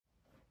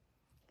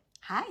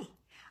Hi,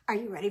 are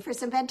you ready for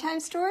some bedtime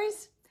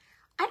stories?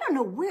 I don't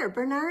know where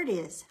Bernard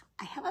is.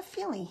 I have a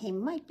feeling he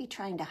might be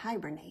trying to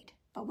hibernate,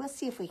 but we'll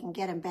see if we can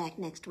get him back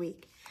next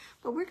week.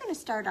 But we're going to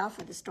start off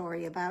with a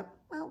story about,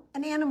 well,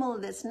 an animal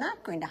that's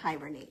not going to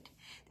hibernate.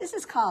 This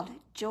is called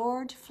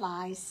George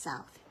Flies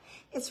South.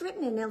 It's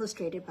written and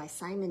illustrated by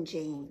Simon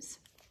James,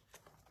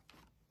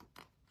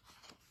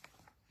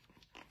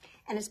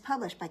 and is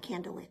published by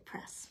Candlewick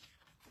Press.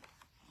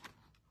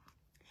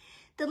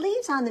 The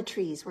leaves on the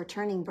trees were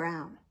turning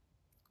brown.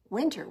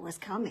 Winter was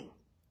coming.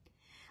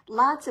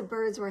 Lots of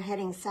birds were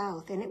heading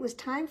south, and it was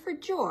time for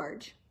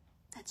George,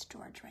 that's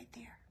George right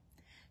there,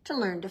 to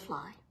learn to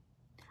fly.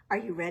 Are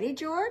you ready,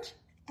 George?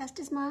 Asked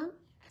his mom.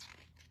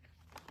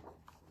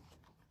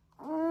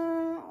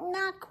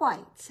 Not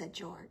quite, said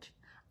George.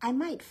 I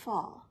might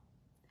fall.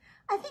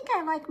 I think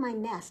I like my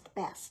nest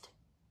best.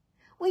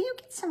 Will you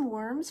get some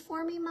worms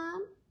for me,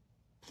 Mom?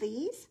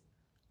 Please?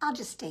 I'll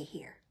just stay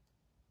here.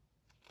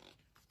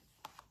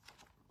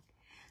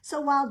 So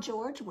while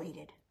George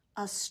waited,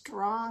 a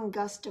strong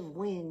gust of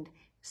wind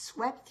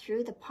swept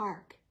through the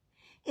park.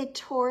 It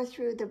tore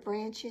through the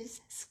branches,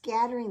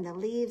 scattering the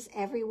leaves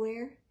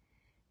everywhere,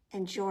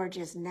 and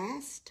George's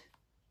nest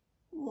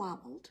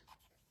wobbled.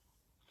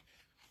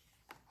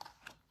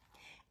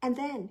 And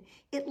then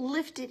it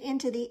lifted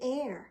into the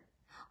air.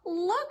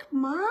 Look,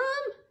 Mom,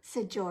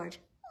 said George.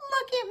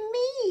 Look at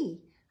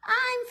me.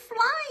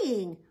 I'm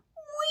flying.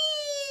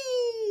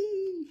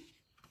 Whee!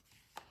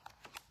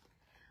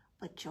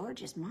 But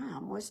George's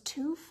mom was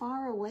too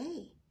far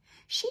away.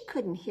 She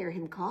couldn't hear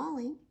him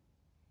calling.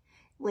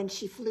 When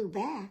she flew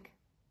back,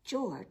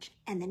 George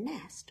and the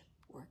nest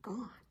were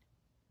gone.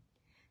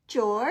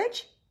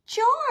 George,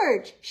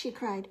 George, she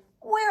cried,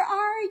 where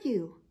are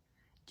you?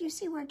 Do you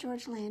see where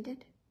George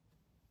landed?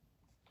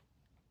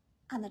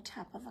 On the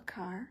top of a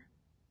car.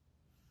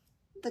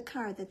 The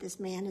car that this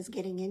man is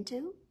getting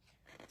into.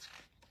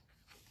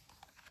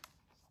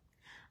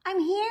 I'm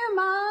here,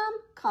 Mom,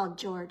 called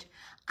George.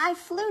 I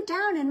flew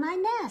down in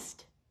my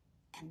nest.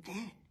 And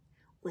then,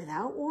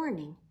 without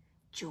warning,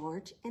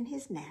 George and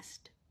his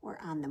nest were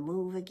on the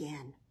move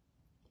again.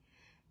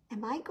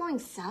 Am I going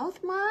south,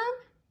 Mom?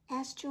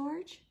 Asked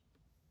George.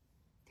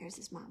 There's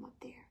his mom up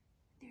there.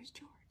 There's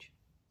George.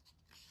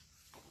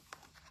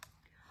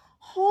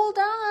 Hold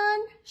on,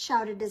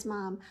 shouted his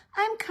mom.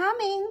 I'm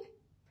coming.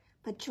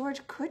 But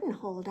George couldn't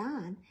hold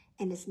on,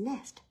 and his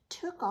nest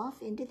took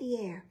off into the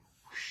air.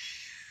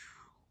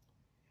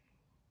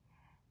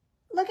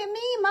 Look at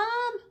me,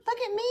 Mom. Look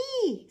at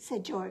me,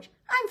 said George.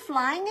 I'm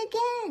flying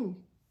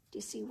again. Do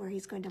you see where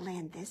he's going to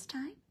land this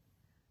time?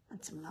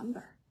 On some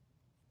lumber.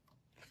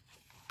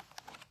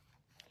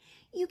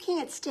 You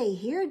can't stay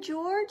here,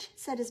 George,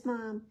 said his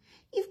mom.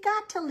 You've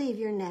got to leave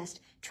your nest.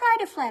 Try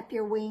to flap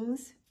your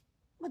wings.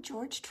 Well,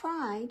 George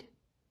tried.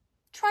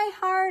 Try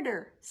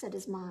harder, said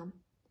his mom.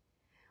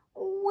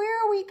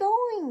 Where are we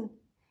going?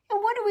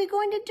 And what are we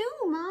going to do,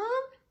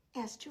 Mom?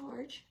 Asked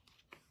George.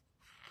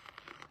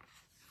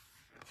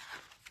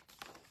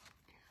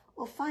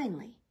 Well,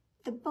 finally,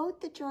 the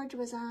boat that George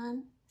was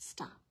on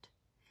stopped,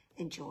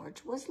 and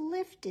George was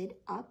lifted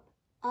up,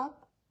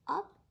 up,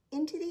 up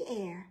into the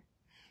air.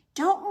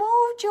 Don't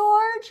move,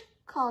 George,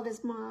 called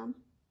his mom.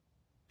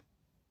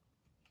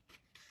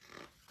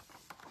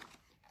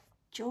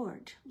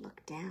 George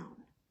looked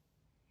down.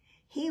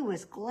 He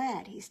was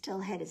glad he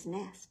still had his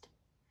nest.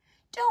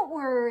 Don't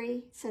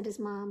worry, said his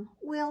mom.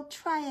 We'll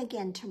try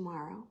again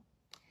tomorrow.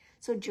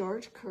 So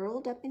George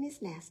curled up in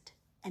his nest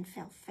and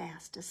fell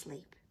fast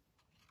asleep.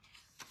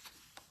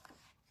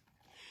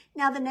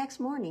 Now the next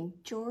morning,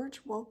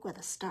 George woke with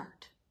a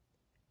start.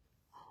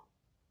 Oh,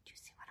 do you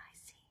see what I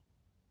see?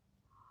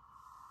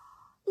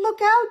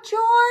 Look out,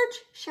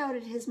 George,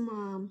 shouted his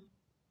mom.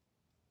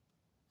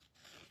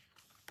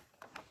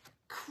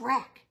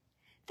 Crack!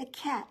 The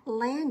cat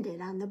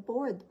landed on the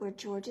board where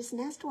George's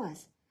nest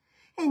was,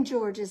 and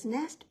George's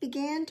nest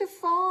began to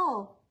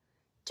fall.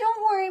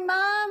 Don't worry,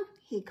 Mom,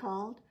 he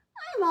called.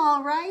 I'm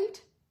all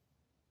right.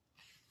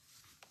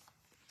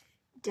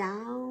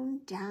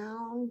 Down,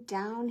 down,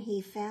 down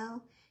he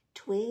fell,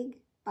 twig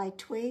by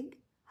twig.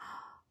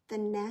 The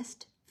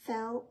nest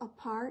fell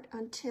apart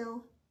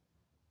until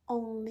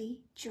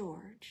only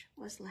George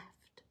was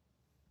left.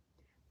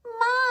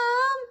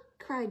 Mom,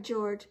 cried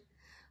George,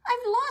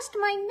 I've lost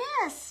my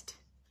nest.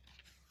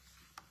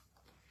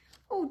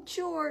 Oh,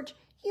 George,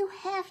 you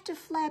have to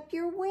flap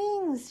your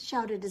wings,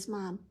 shouted his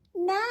mom.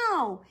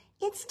 Now,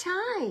 it's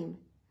time.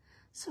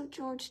 So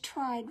George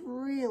tried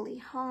really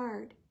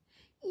hard.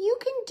 You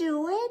can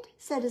do it,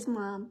 said his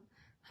mom.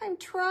 I'm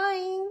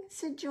trying,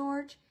 said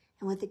George,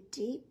 and with a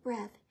deep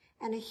breath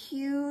and a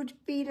huge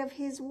beat of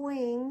his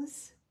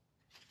wings,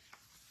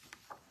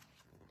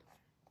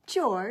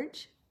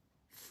 George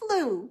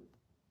flew.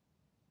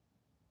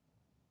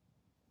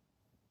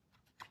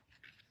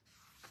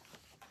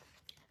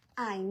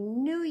 I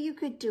knew you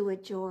could do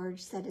it,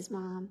 George, said his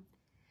mom.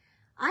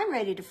 I'm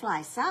ready to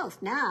fly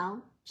south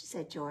now,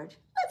 said George.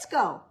 Let's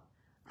go.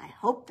 I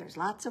hope there's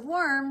lots of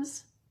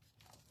worms.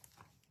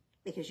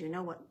 Because you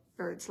know what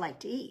birds like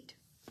to eat.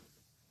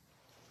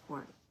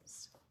 Worms.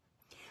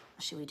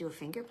 Should we do a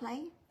finger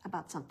play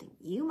about something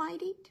you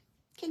might eat?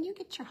 Can you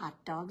get your hot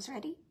dogs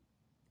ready?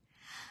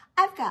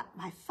 I've got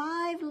my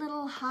 5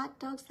 little hot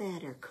dogs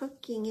that are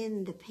cooking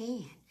in the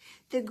pan.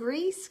 The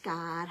grease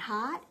got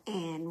hot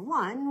and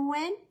one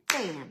went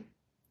bam.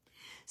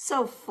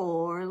 So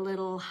 4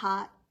 little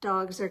hot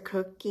dogs are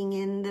cooking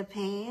in the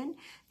pan.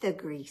 The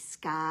grease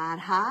got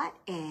hot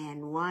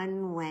and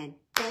one went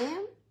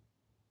bam.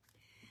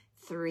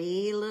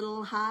 3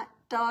 little hot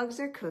dogs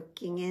are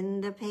cooking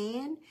in the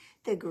pan.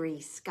 The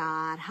grease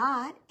got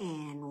hot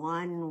and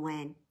one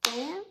went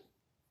bam.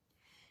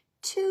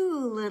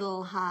 2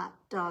 little hot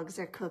dogs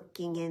are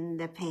cooking in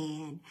the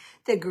pan.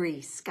 The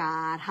grease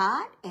got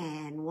hot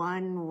and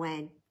one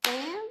went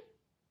bam.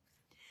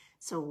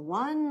 So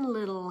 1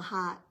 little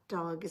hot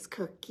dog is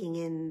cooking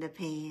in the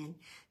pan.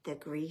 The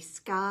grease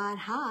got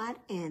hot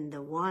and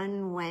the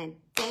one went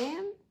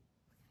bam.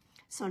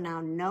 So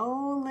now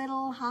no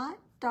little hot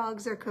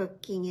dogs are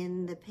cooking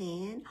in the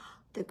pan.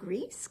 The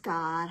grease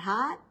got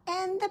hot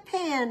and the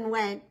pan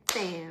went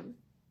bam.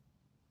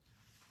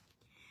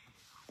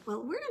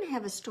 Well, we're going to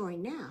have a story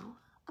now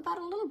about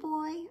a little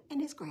boy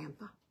and his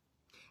grandpa.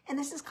 And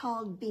this is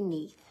called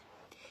Beneath.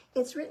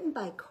 It's written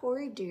by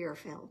Cori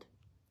Doerrfeld,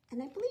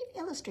 and I believe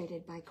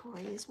illustrated by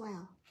Cori as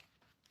well.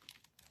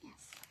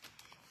 Yes.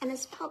 And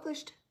it's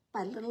published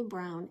by Little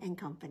Brown and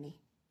Company.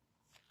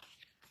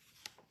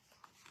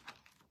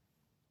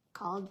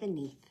 Called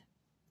Beneath.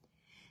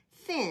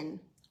 Finn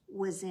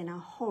was in a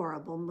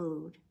horrible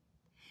mood.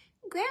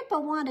 Grandpa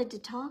wanted to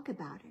talk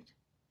about it.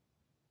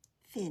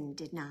 Finn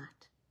did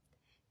not.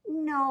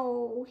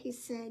 No, he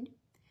said,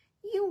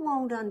 you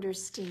won't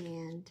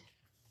understand.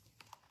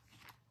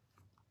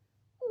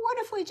 What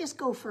if we just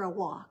go for a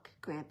walk?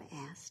 Grandpa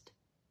asked.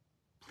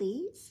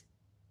 Please?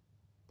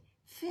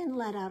 Finn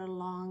let out a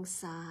long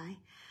sigh.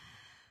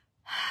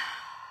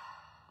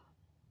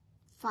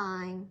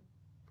 Fine,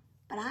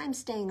 but I'm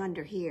staying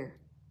under here.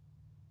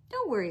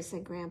 Don't worry,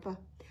 said Grandpa.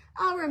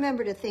 I'll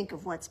remember to think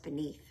of what's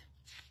beneath.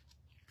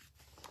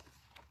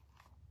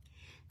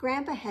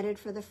 Grandpa headed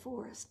for the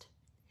forest.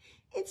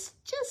 It's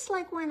just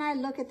like when I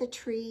look at the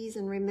trees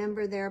and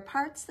remember there are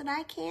parts that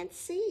I can't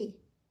see.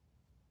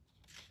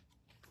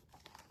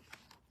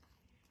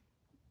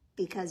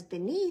 Because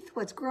beneath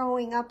what's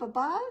growing up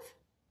above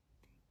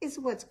is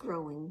what's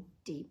growing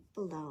deep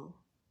below.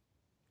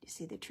 You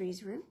see the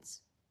tree's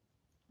roots?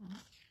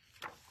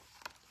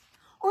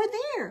 Or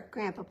there,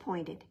 Grandpa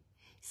pointed.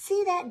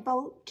 See that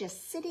boat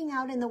just sitting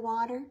out in the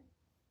water?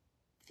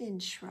 Finn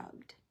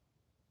shrugged.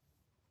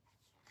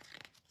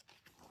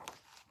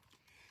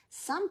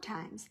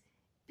 Sometimes,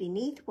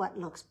 beneath what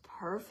looks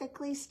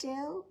perfectly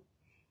still,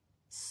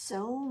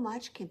 so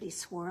much can be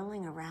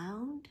swirling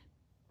around.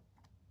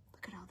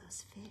 Look at all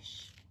those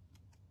fish.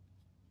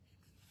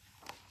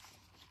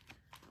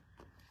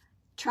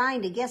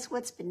 Trying to guess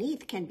what's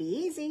beneath can be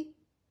easy.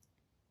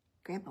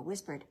 Grandpa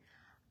whispered,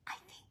 I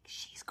think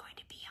she's going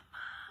to be a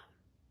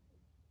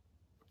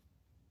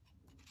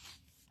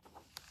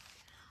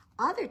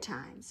mom. Other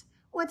times,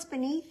 what's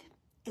beneath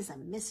is a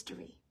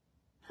mystery.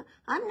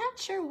 I'm not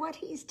sure what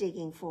he's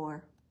digging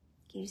for.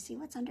 Can you see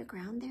what's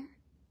underground there?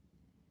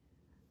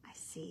 I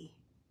see.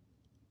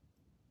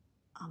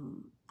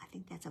 I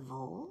think that's a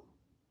vole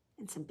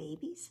and some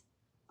babies,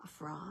 a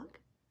frog,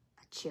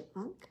 a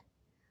chipmunk,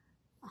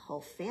 a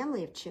whole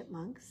family of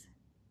chipmunks.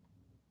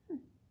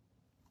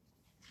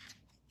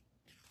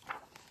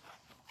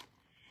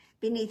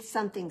 Beneath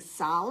something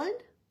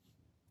solid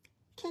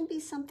can be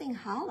something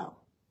hollow.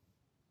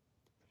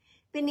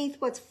 Beneath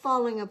what's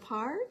falling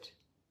apart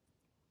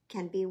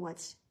can be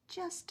what's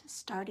just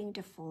starting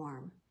to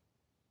form.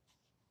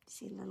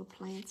 See little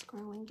plants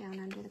growing down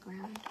under the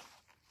ground?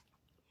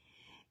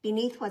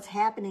 Beneath what's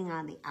happening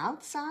on the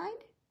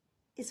outside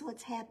is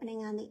what's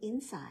happening on the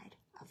inside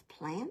of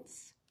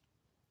plants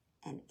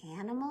and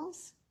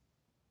animals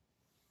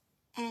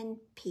and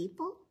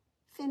people.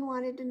 Finn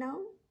wanted to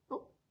know.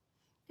 Oh,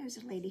 there's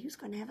a lady who's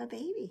going to have a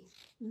baby.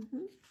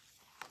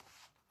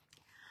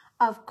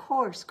 Of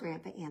course,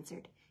 Grandpa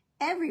answered.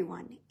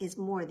 Everyone is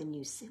more than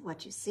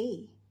what you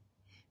see.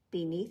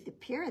 Beneath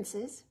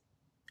appearances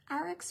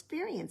are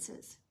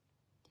experiences.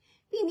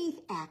 Beneath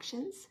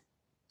actions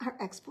are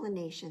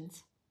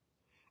explanations.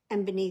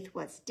 And beneath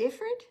what's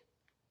different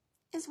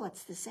is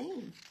what's the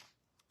same.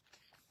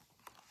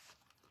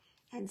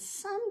 And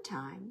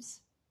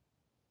sometimes,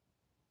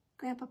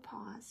 Grandpa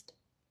paused,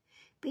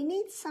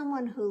 beneath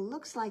someone who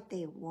looks like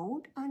they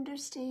won't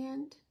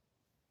understand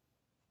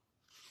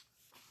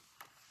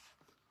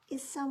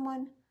is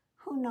someone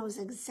who knows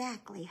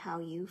exactly how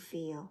you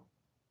feel.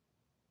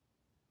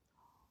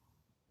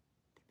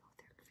 They both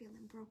are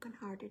feeling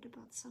brokenhearted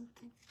about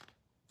something.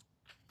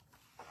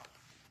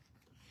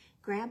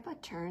 Grandpa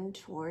turned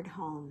toward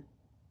home,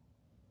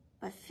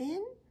 but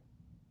Finn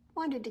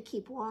wanted to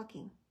keep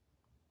walking.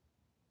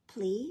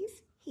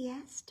 Please? He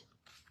asked.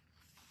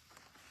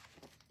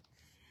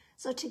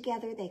 So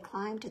together they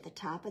climbed to the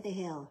top of the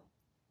hill.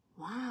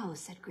 Wow,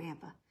 said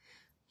Grandpa.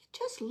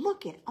 Just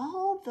look at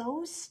all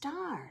those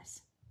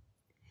stars.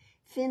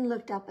 Finn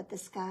looked up at the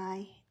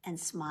sky and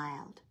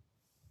smiled.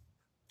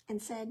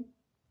 and said,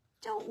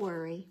 "Don't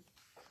worry.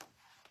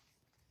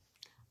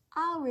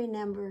 I'll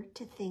remember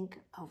to think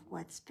of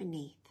what's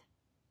beneath."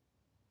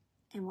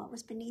 And what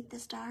was beneath the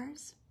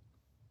stars?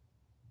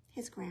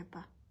 His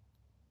grandpa,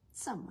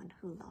 someone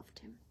who loved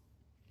him.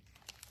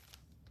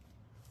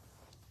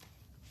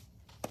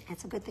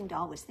 That's a good thing to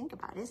always think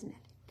about, isn't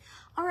it?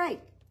 All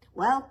right.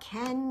 Well,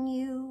 can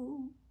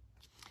you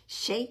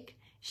shake,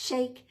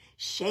 shake,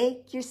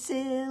 shake your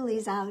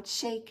sillies out?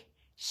 Shake,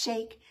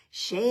 shake,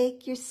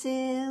 shake your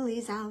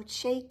sillies out.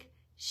 Shake,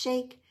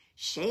 shake,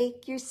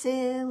 shake your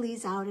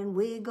sillies out and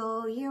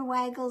wiggle your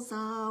waggles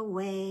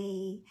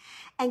away.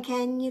 And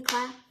can you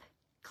clap,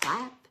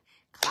 clap,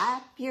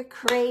 clap your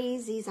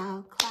crazies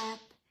out? Clap,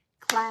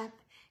 clap,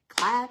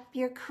 clap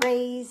your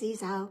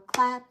crazies out.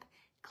 Clap,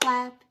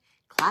 clap,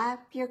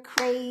 clap your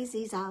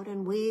crazies out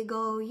and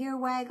wiggle your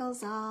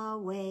waggles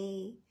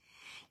away.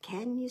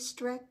 Can you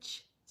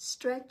stretch,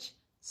 stretch,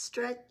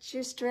 stretch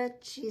your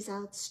stretchies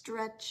out?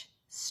 Stretch,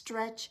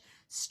 stretch,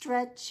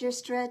 stretch your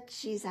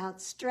stretchies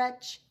out.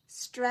 Stretch,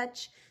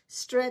 stretch,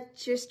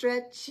 stretch your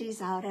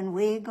stretchies out and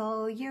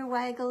wiggle your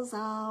waggles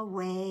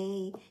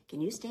away.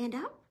 Can you stand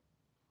up?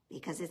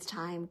 Because it's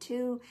time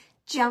to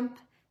jump,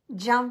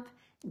 jump,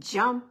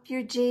 jump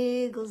your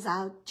jiggles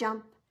out.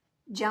 Jump,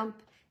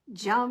 jump,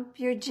 jump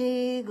your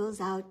jiggles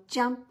out.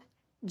 Jump,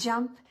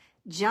 jump,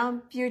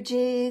 jump your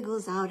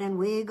jiggles out and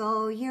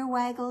wiggle your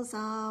waggles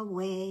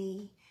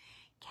away.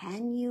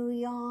 Can you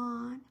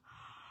yawn?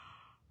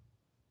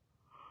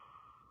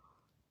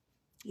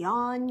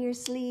 Yawn your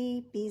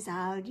sleepies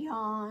out.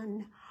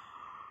 Yawn.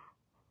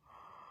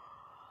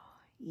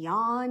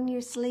 Yawn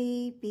your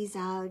sleepies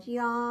out.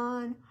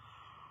 Yawn.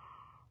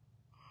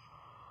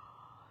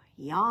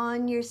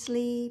 Yawn your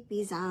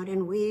sleepies out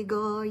and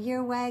wiggle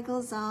your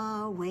waggles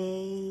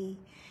away.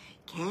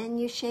 Can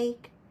you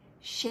shake,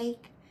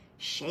 shake,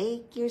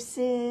 shake your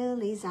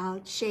sillies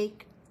out?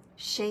 Shake,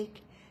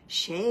 shake,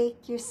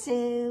 shake your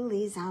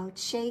sillies out.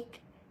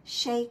 Shake,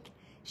 shake,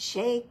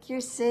 shake your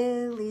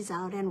sillies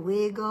out and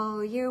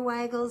wiggle your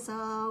waggles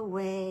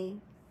away.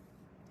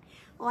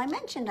 Well, I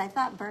mentioned I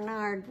thought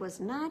Bernard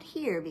was not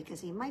here because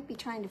he might be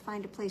trying to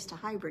find a place to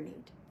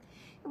hibernate.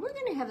 And we're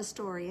going to have a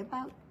story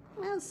about,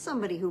 well,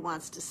 somebody who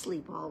wants to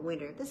sleep all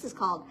winter. This is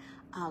called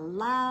A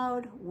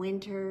Loud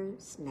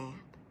Winter's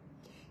Nap.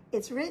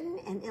 It's written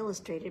and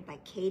illustrated by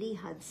Katy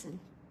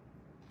Hudson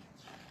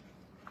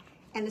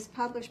and is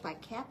published by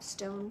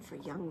Capstone for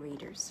young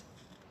readers.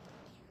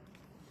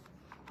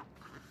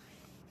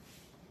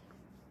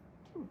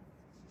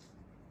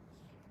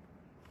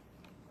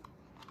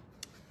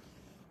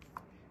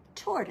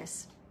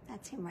 Tortoise,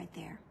 that's him right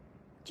there.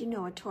 Do you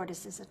know a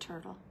tortoise is a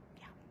turtle?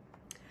 Yeah.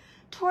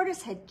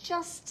 Tortoise had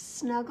just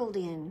snuggled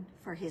in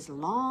for his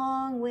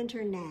long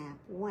winter nap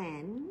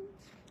when...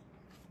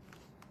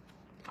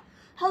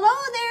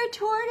 "Hello there,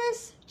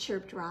 Tortoise,"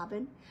 chirped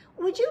Robin.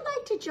 "Would you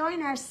like to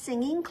join our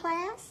singing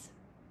class?"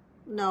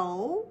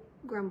 "No,"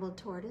 grumbled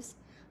Tortoise.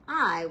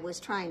 "I was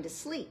trying to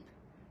sleep.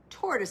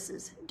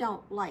 Tortoises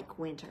don't like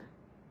winter."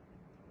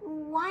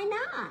 "Why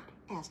not?"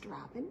 asked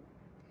Robin.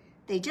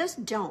 "They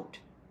just don't,"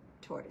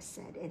 Tortoise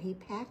said, and he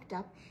packed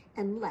up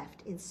and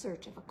left in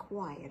search of a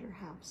quieter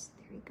house.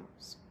 There he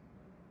goes.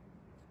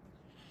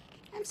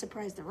 I'm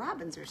surprised the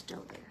robins are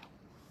still there.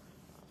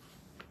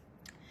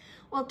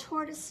 Well,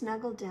 Tortoise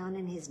snuggled down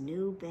in his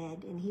new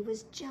bed, and he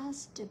was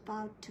just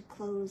about to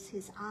close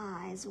his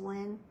eyes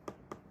when...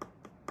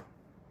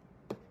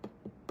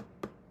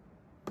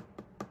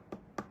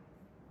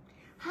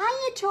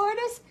 "Hiya,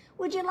 Tortoise.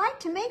 Would you like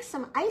to make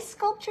some ice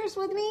sculptures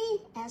with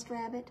me?" asked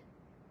Rabbit.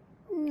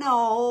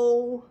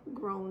 "No,"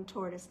 groaned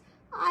Tortoise.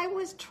 "I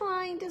was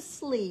trying to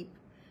sleep.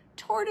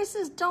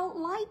 Tortoises don't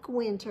like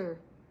winter."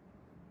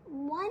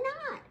 "Why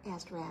not?"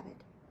 asked Rabbit.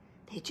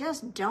 "They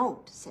just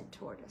don't," said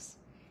Tortoise.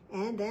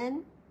 And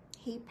then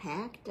he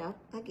packed up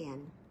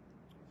again.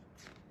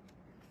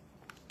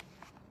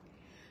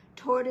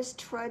 Tortoise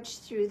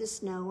trudged through the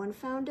snow and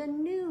found a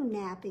new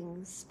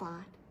napping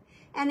spot.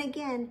 And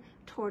again,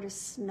 Tortoise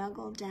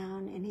snuggled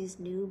down in his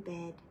new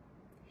bed.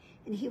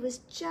 And he was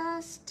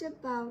just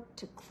about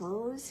to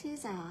close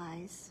his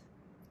eyes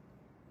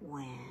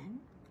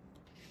when...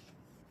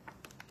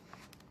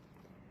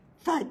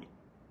 thud,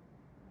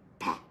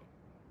 pat,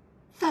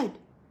 thud,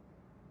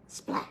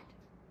 splat.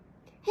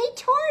 "Hey,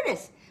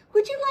 Tortoise,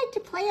 would you like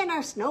to play in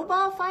our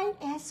snowball fight?"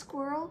 asked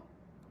Squirrel.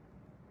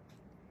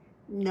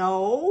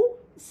 "No,"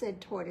 said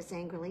Tortoise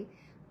angrily.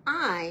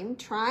 "I'm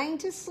trying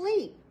to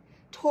sleep.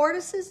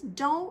 Tortoises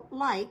don't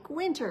like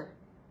winter."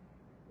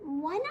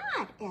 "Why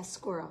not?" asked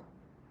Squirrel.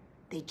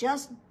 "They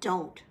just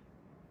don't,"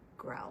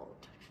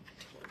 growled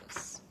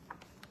Tortoise.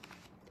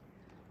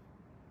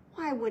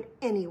 "Why would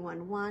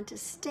anyone want to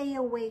stay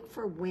awake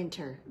for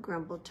winter?"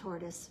 grumbled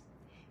Tortoise.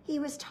 He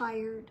was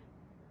tired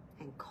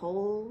and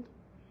cold,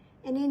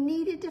 and he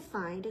needed to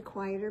find a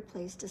quieter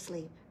place to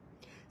sleep.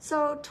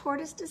 So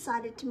Tortoise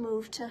decided to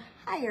move to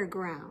higher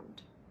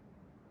ground.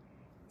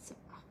 So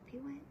up he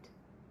went,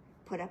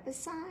 put up a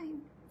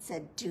sign,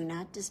 said, "Do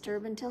not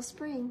disturb until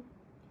spring."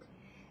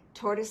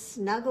 Tortoise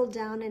snuggled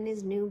down in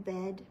his new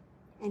bed,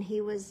 and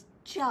he was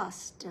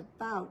just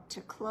about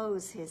to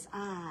close his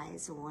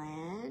eyes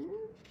when...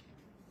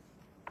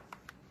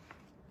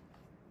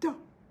 Duh,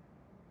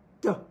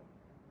 duh,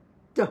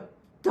 duh,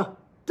 duh,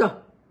 duh,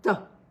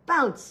 duh.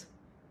 Bounce,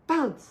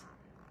 bounce,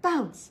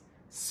 bounce.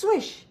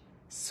 Swish,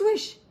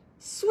 swish,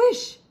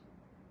 swish.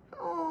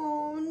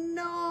 Oh,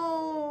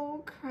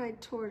 no,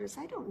 cried Tortoise.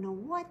 I don't know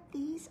what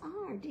these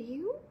are. Do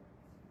you?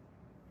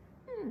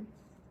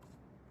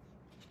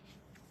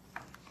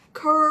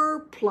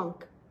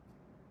 Ker-plunk.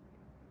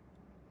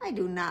 I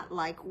do not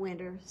like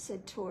winter,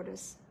 said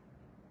Tortoise.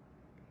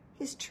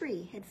 His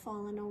tree had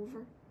fallen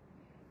over,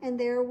 and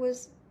there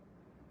was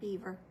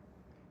Beaver.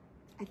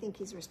 I think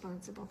he's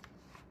responsible.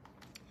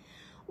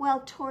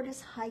 Well,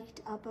 Tortoise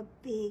hiked up a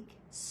big,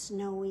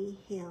 snowy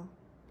hill,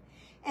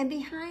 and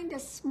behind a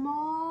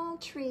small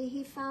tree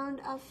he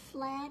found a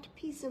flat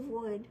piece of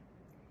wood.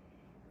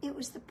 It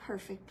was the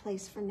perfect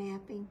place for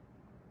napping.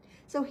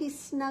 So he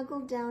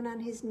snuggled down on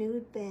his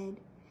nude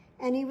bed,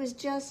 and he was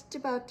just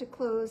about to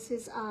close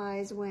his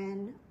eyes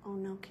when, oh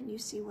no, can you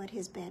see what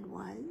his bed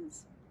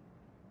was?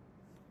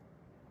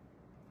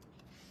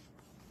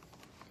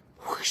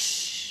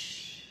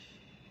 Whoosh!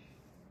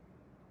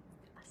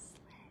 A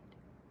sled.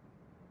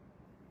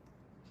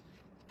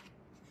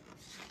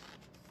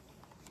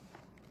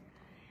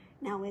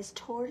 Now, as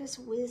Tortoise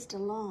whizzed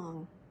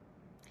along,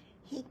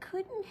 he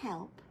couldn't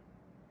help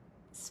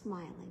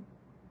smiling.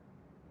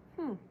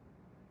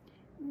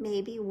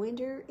 Maybe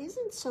winter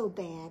isn't so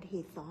bad,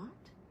 he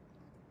thought.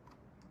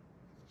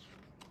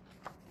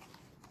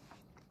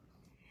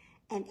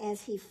 And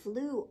as he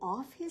flew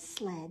off his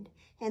sled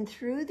and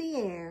through the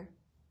air,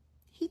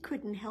 he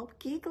couldn't help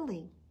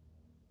giggling.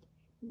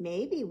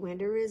 Maybe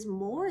winter is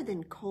more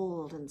than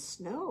cold and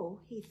snow,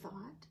 he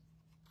thought.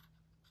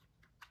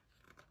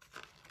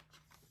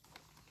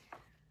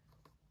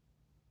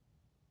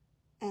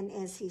 And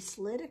as he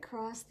slid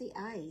across the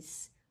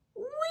ice,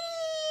 whee!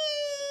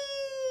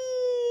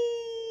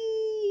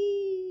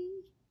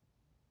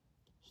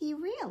 He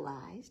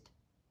realized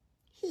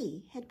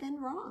he had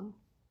been wrong.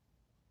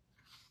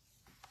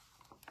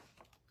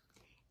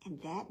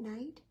 And that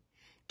night,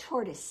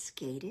 Tortoise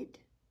skated,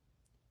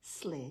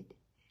 slid,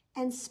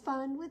 and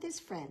spun with his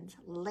friends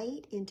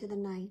late into the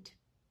night.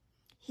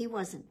 He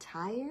wasn't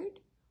tired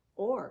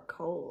or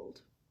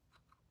cold.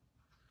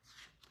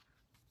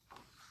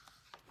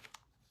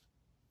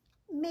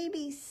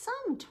 Maybe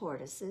some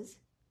tortoises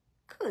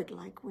could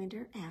like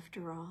winter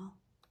after all.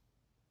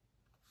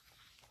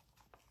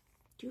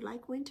 Do you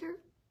like winter?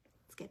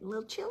 It's getting a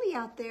little chilly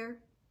out there.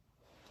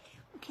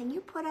 Can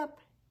you put up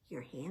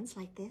your hands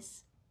like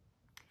this?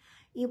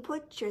 You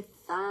put your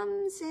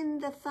thumbs in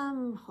the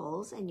thumb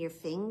holes and your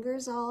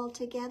fingers all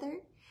together.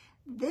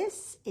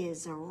 This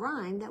is a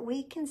rhyme that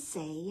we can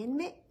say in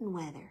mitten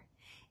weather.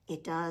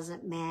 It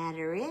doesn't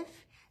matter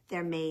if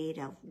they're made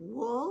of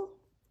wool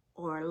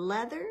or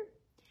leather.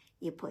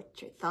 You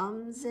put your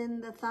thumbs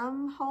in the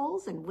thumb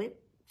holes and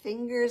whip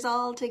fingers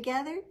all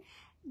together.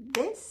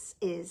 This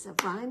is a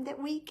rhyme that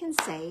we can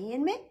say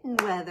in mitten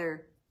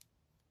weather.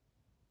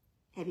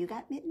 Have you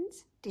got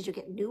mittens? Did you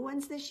get new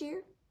ones this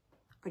year?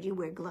 Or do you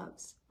wear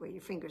gloves where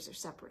your fingers are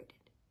separated?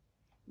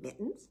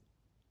 Mittens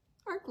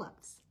or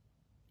gloves?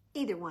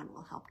 Either one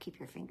will help keep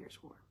your fingers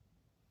warm.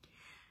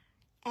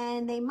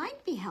 And they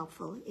might be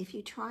helpful if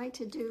you try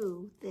to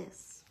do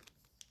this.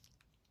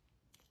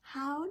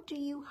 How do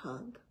you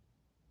hug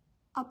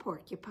a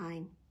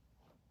porcupine?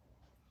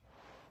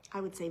 I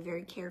would say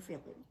very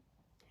carefully.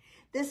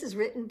 This is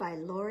written by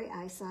Laurie,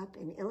 Isop,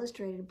 and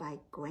illustrated by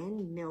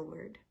Gwen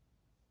Millward.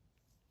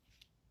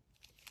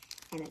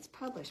 And it's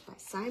published by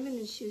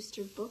Simon &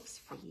 Schuster Books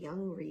for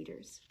Young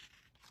Readers.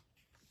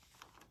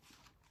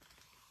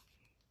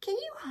 Can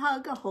you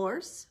hug a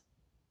horse?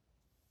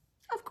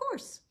 Of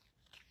course.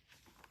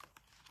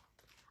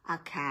 A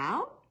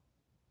cow?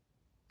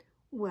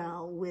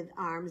 Well, with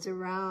arms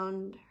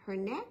around her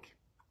neck,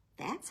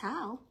 that's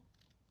how.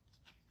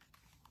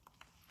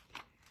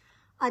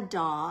 A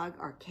dog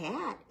or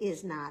cat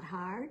is not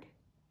hard.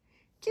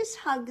 Just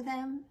hug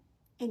them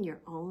in your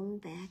own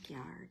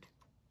backyard.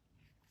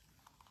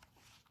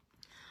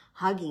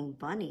 Hugging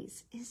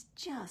bunnies is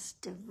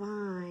just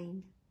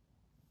divine.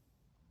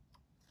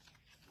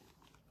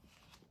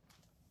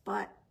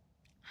 But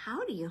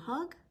how do you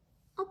hug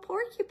a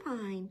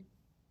porcupine?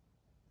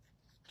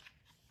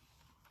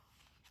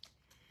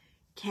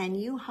 Can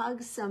you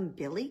hug some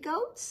billy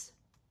goats?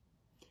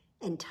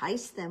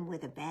 Entice them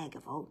with a bag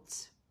of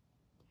oats.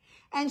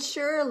 And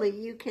surely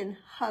you can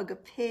hug a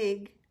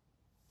pig.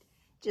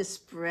 Just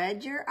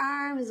spread your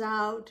arms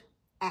out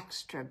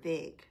extra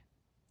big.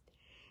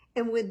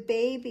 And with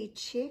baby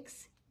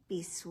chicks,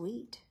 be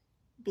sweet,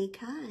 be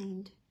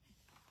kind.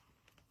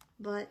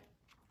 But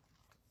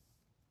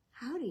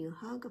how do you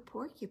hug a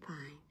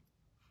porcupine?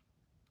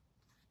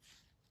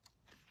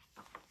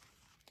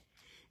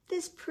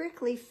 This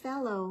prickly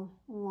fellow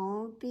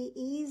won't be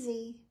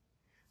easy.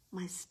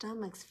 My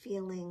stomach's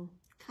feeling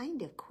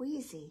kind of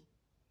queasy.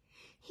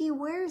 He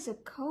wears a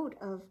coat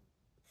of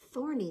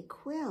thorny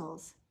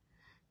quills.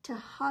 To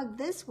hug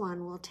this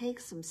one will take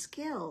some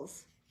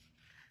skills.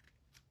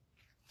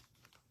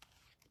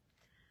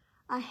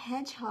 A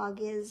hedgehog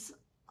is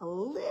a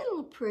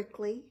little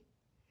prickly.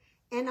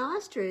 An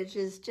ostrich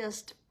is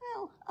just,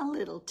 well, a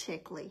little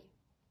tickly.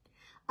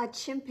 A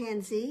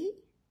chimpanzee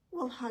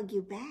will hug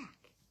you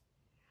back.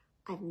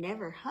 I've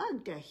never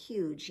hugged a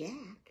huge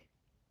yak.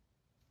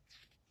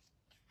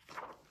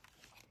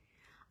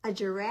 A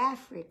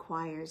giraffe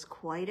requires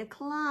quite a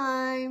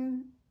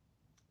climb.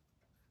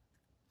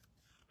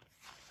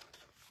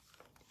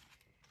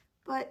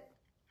 But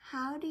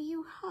how do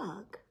you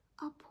hug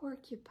a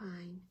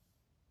porcupine?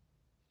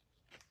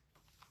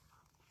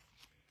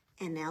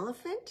 An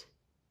elephant?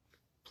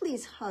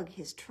 Please hug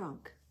his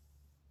trunk.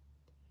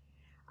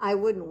 I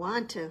wouldn't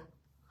want to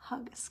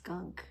hug a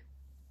skunk.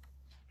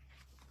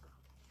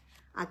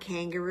 A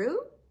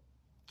kangaroo?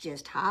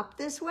 Just hop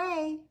this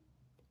way.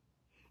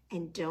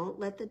 And don't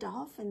let the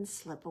dolphins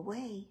slip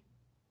away.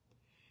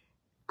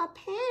 A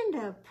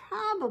panda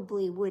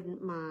probably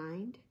wouldn't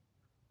mind,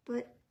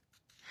 but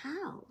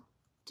how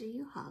do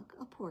you hug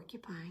a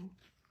porcupine?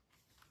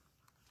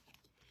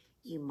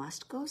 You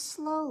must go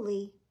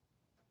slowly,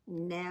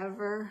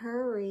 never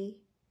hurry.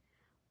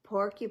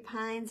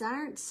 Porcupines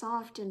aren't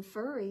soft and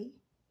furry.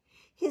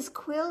 His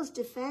quills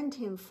defend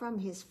him from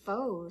his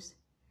foes,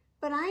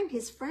 but I'm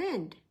his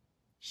friend,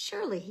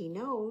 surely he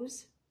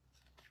knows.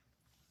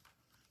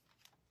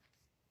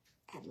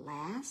 At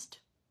last,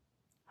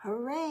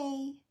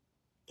 hooray,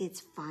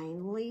 it's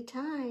finally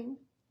time.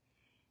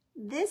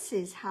 This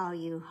is how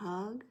you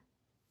hug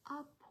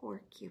a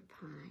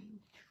porcupine.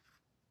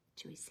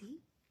 Do we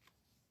see?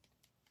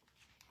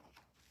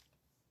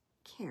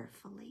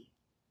 Carefully.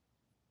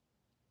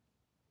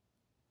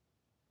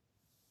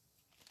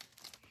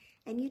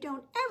 And you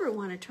don't ever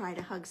want to try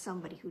to hug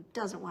somebody who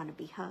doesn't want to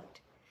be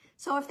hugged.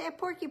 So if that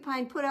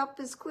porcupine put up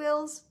his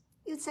quills,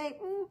 you'd say,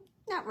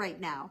 not right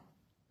now.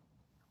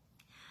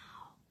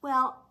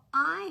 Well,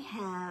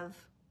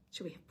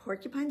 should we have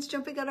porcupines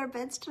jumping on our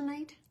beds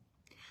tonight?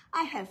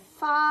 I have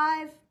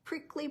 5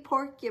 prickly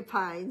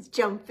porcupines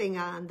jumping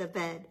on the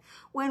bed.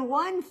 When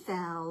one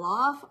fell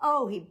off,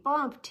 oh, he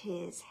bumped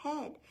his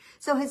head.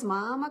 So his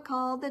mama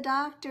called the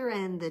doctor,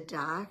 and the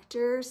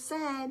doctor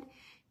said,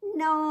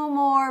 no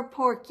more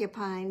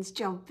porcupines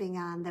jumping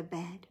on the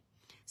bed.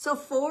 So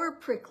 4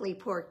 prickly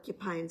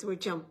porcupines were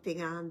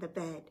jumping on the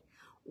bed.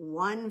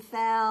 One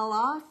fell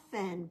off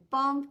and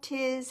bumped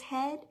his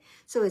head.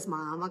 So his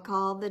mama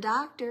called the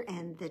doctor,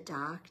 and the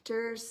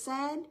doctor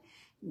said,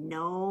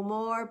 no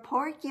more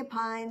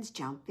porcupines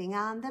jumping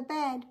on the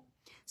bed.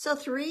 So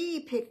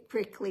 3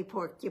 prickly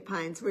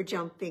porcupines were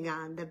jumping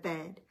on the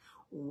bed.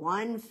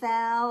 One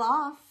fell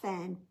off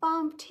and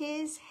bumped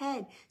his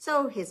head.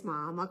 So his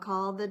mama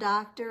called the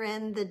doctor,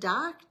 and the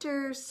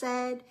doctor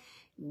said,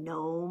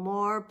 no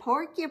more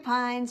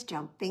porcupines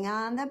jumping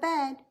on the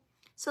bed.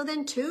 So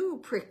then 2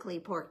 prickly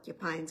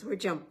porcupines were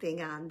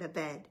jumping on the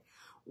bed.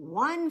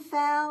 One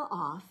fell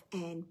off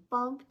and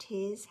bumped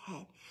his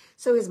head.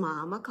 So his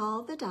mama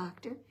called the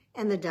doctor,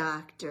 and the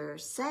doctor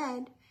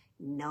said,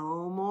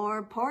 no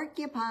more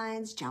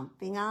porcupines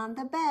jumping on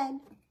the bed.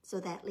 So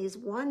that leaves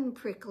 1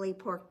 prickly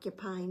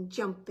porcupine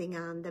jumping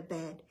on the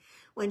bed.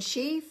 When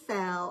she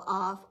fell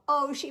off,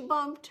 oh, she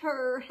bumped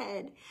her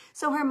head.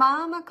 So her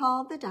mama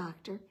called the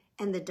doctor,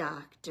 and the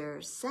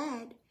doctor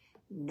said,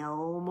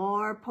 no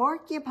more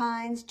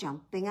porcupines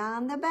jumping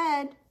on the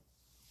bed.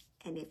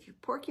 And if your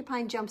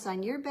porcupine jumps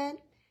on your bed,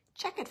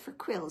 check it for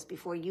quills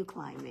before you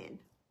climb in.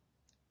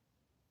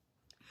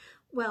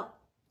 Well,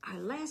 our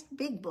last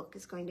big book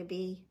is going to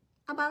be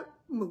about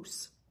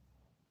moose.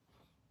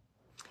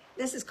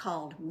 This is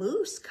called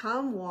Moose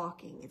Come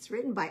Walking. It's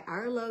written by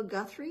Arlo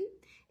Guthrie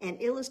and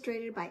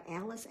illustrated by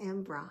Alice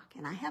M. Brock.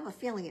 And I have a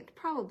feeling it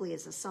probably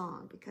is a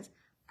song because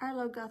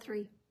Arlo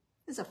Guthrie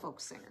is a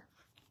folk singer.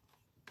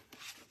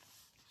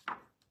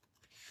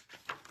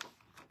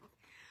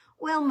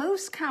 Well,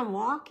 moose come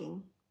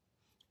walking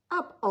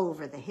up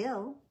over the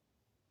hill.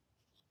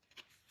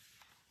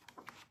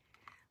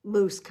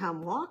 Moose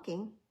come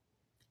walking,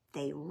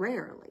 they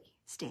rarely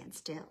stand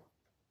still.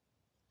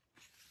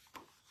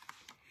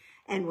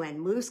 And when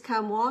moose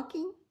come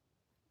walking,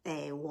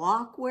 they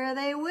walk where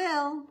they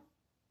will.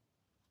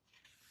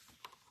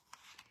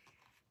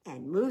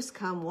 And moose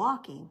come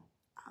walking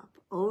up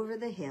over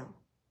the hill.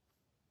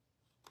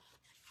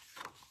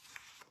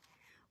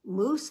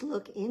 Moose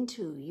look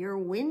into your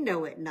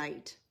window at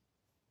night.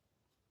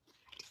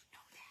 I didn't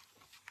know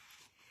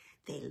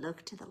that. They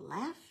look to the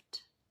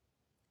left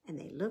and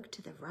they look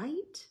to the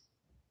right.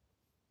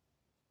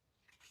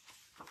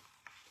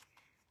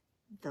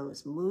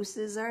 Those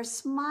mooses are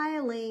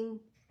smiling.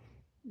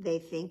 They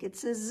think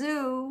it's a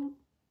zoo.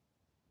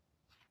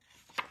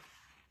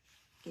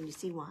 Can you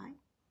see why?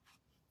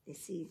 They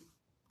see,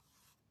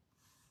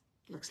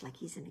 looks like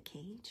he's in a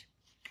cage.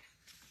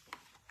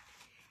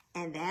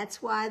 And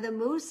that's why the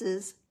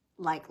mooses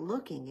like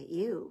looking at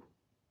you.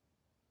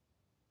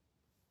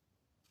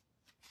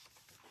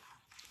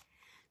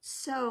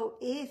 So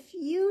if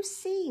you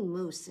see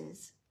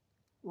mooses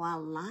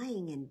while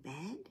lying in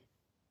bed,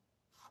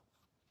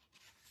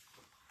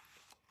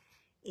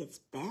 it's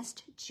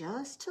best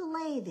just to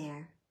lay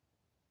there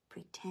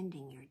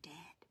pretending you're dead.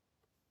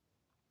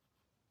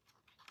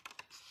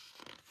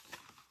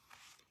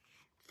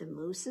 The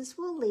mooses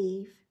will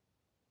leave,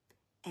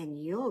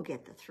 and you'll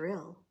get the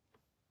thrill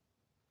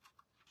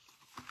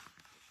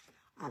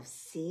of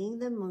seeing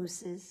the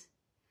mooses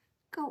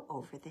go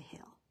over the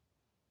hill.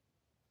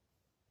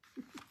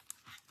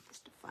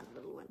 Just a fun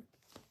little one.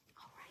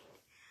 All right.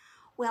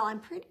 Well, I'm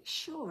pretty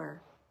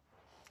sure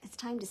it's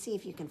time to see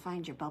if you can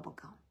find your bubble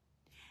gum.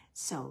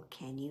 So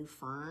can you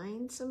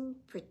find some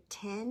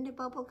pretend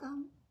bubble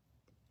gum?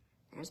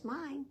 There's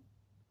mine.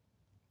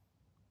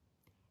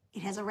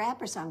 It has a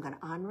wrapper, so I'm going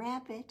to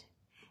unwrap it,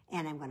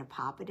 and I'm going to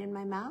pop it in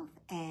my mouth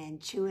and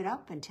chew it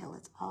up until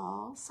it's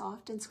all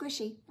soft and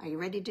squishy. Are you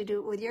ready to do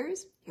it with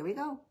yours? Here we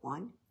go.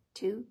 1,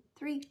 2,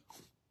 3.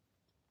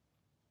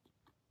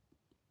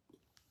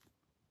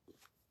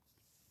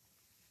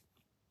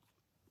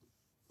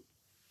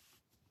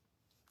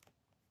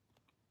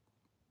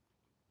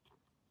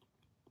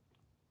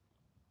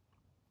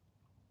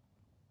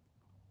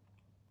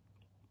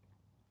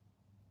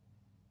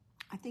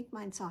 I think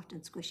mine's soft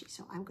and squishy,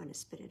 so I'm going to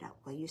spit it out.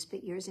 Will you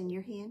spit yours in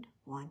your hand?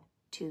 1,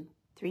 2,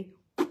 3,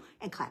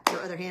 and clap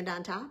your other hand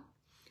on top.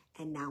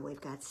 And now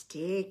we've got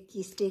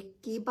sticky,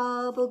 sticky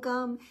bubble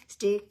gum,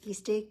 sticky,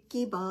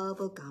 sticky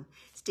bubble gum,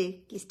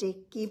 sticky,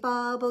 sticky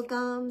bubble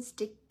gum,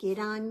 stick it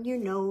on your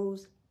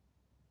nose.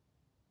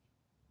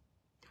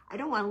 I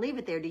don't want to leave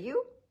it there, do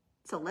you?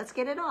 So let's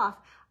get it off.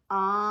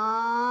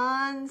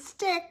 On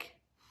stick.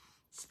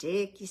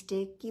 Sticky,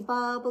 sticky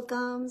bubble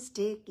gum,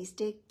 sticky,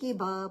 sticky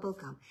bubble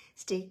gum,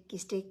 sticky,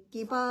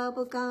 sticky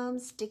bubble gum,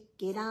 stick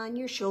it on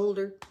your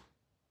shoulder.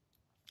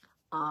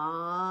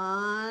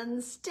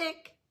 On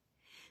stick.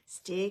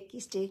 Sticky,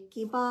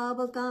 sticky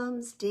bubble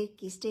gum,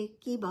 sticky,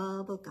 sticky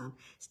bubble gum,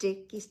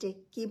 sticky,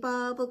 sticky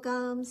bubble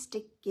gum,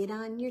 stick it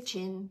on your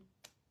chin.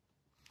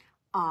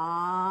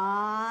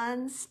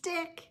 On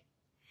stick.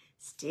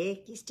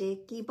 Sticky,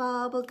 sticky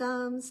bubble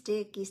gum,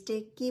 sticky,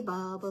 sticky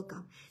bubble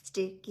gum,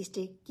 sticky,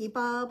 sticky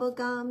bubble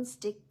gum,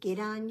 stick it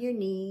on your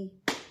knee.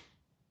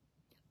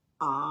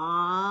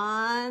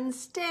 On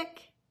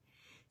stick.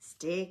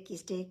 Sticky,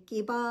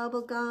 sticky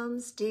bubble gum,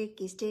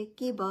 sticky,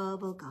 sticky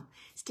bubble gum,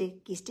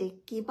 sticky,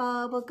 sticky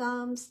bubble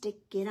gum,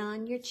 stick it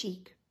on your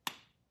cheek.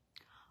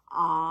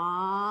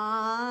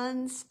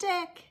 On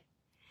stick.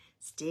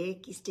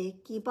 Sticky,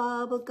 sticky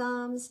bubble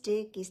gum,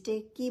 sticky,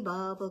 sticky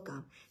bubble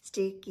gum,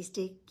 sticky,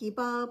 sticky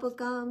bubble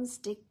gum,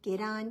 stick it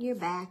on your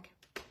back.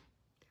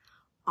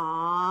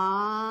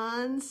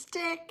 On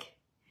stick.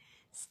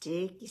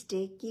 Sticky,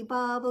 sticky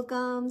bubble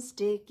gum,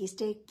 sticky,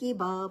 sticky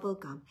bubble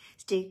gum,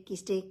 sticky,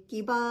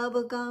 sticky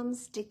bubble gum,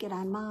 stick it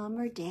on Mom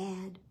or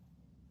Dad.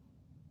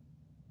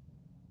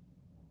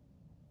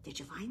 Did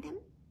you find them?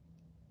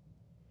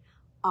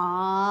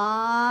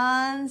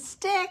 On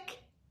stick.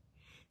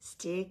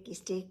 Sticky,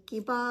 sticky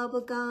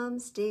bubble gum,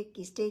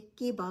 sticky,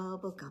 sticky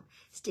bubble gum,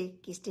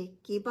 sticky,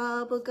 sticky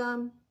bubble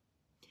gum.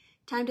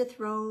 Time to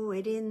throw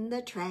it in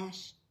the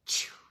trash.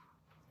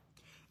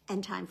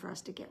 And time for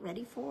us to get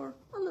ready for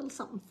a little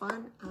something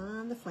fun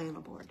on the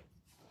flannel board.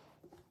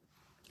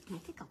 And I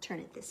think I'll turn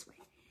it this way.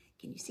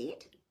 Can you see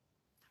it?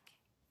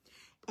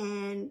 Okay.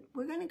 And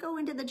we're going to go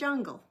into the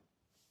jungle.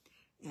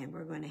 And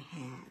we're going to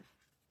have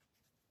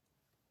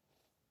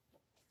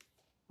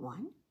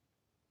 1,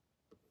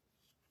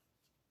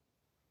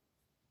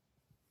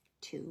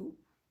 2,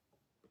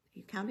 are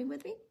you counting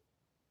with me?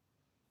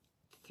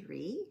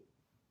 3,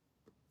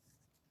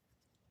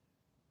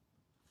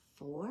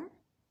 4,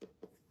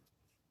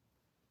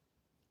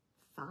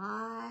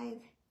 5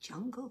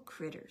 jungle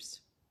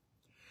critters.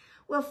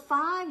 Well,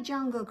 5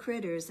 jungle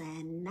critters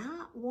and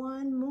not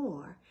one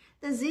more.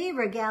 The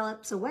zebra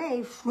gallops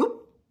away,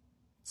 whoop.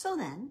 So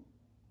then,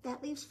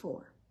 that leaves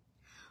 4.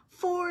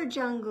 4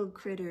 jungle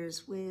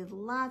critters with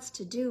lots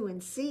to do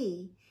and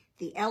see.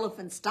 The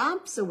elephant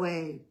stomps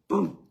away,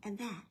 boom, and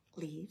that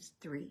leaves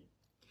 3.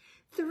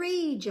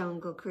 3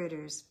 jungle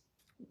critters.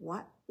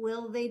 What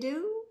will they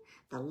do?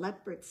 The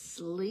leopard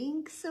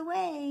slinks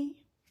away,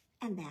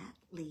 and that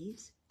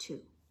leaves 2.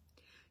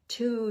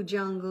 2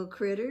 jungle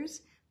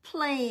critters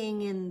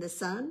playing in the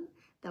sun.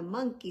 The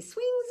monkey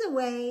swings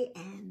away,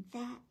 and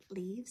that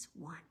leaves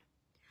 1.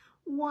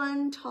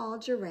 1 tall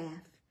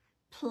giraffe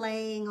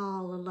playing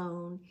all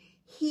alone.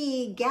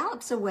 He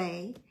gallops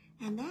away,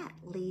 and that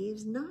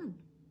leaves none.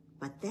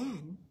 But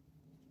then,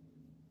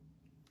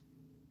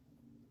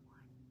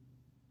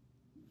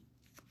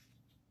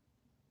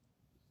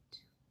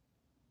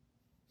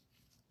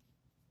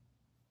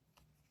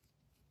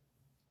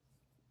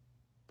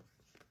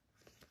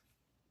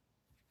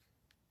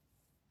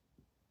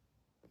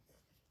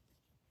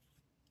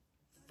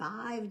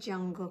 5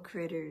 jungle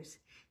critters,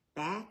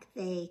 back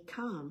they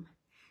come.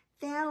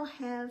 They'll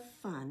have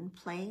fun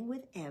playing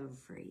with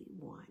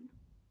everyone.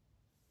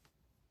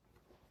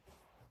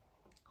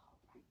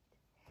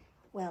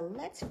 Well,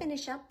 let's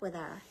finish up with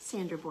our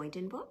Sandra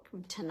Boynton book.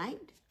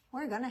 Tonight,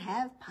 we're going to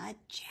have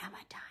pajama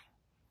time.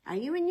 Are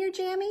you in your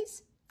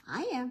jammies?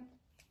 I am.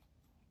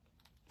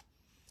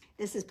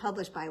 This is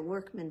published by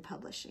Workman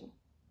Publishing.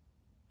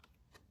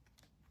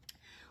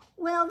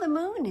 Well, the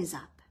moon is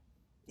up.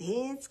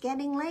 It's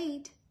getting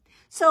late.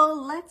 So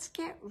let's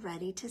get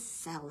ready to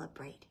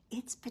celebrate.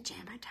 It's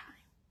pajama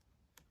time.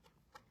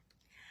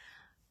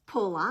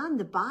 Pull on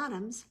the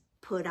bottoms,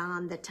 put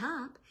on the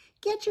top.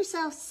 Get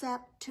yourself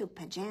set to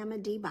pajama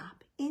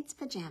debop. It's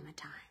pajama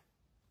time.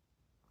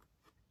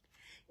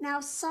 Now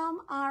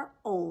some are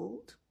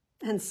old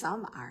and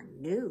some are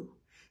new.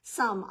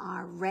 Some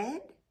are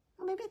red.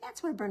 Well, maybe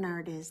that's where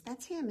Bernard is.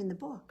 That's him in the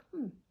book.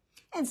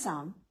 And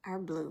some are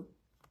blue.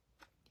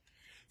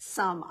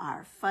 Some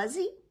are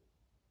fuzzy.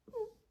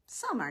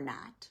 Some are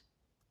not.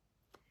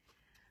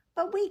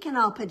 But we can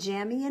all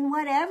pajama in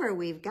whatever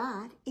we've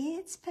got.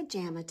 It's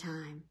pajama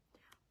time.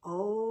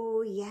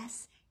 Oh,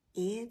 yes,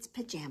 it's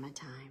pajama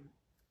time.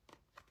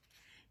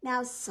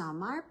 Now,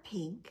 some are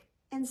pink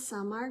and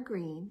some are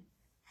green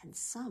and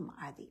some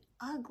are the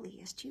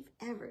ugliest you've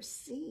ever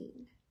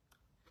seen.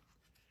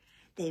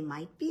 They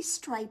might be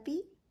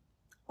stripy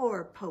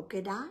or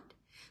polka dot,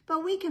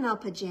 but we can all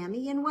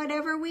pajama in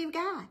whatever we've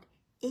got.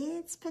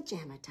 It's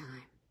pajama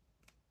time.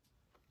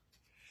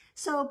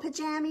 So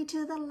pajama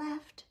to the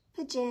left,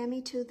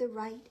 pajama to the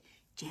right,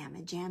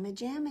 jamma, jamma,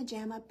 jamma,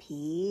 jamma,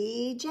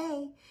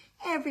 PJ.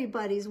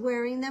 Everybody's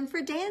wearing them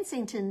for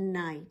dancing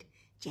tonight.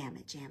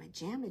 Jamma, jamma,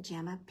 jamma,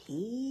 jamma,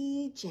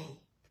 PJ.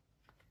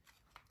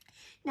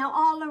 Now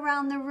all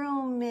around the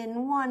room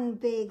in one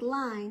big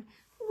line,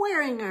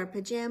 wearing our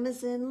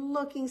pajamas and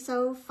looking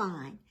so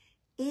fine.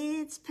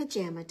 It's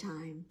pajama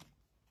time.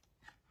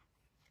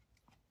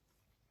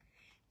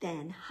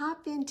 Then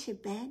hop into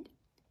bed,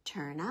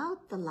 turn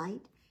out the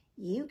light.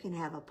 You can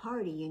have a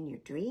party in your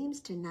dreams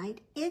tonight.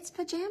 It's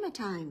pajama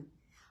time.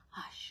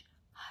 Hush,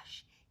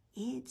 hush,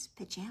 it's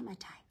pajama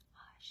time.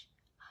 Hush,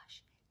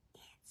 hush,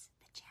 it's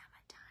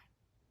pajama time.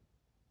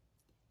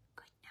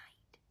 Good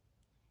night.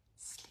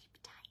 Sleep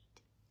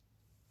tight.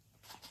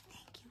 And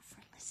thank you for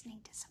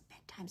listening to some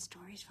bedtime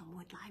stories from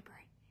Wood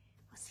Library.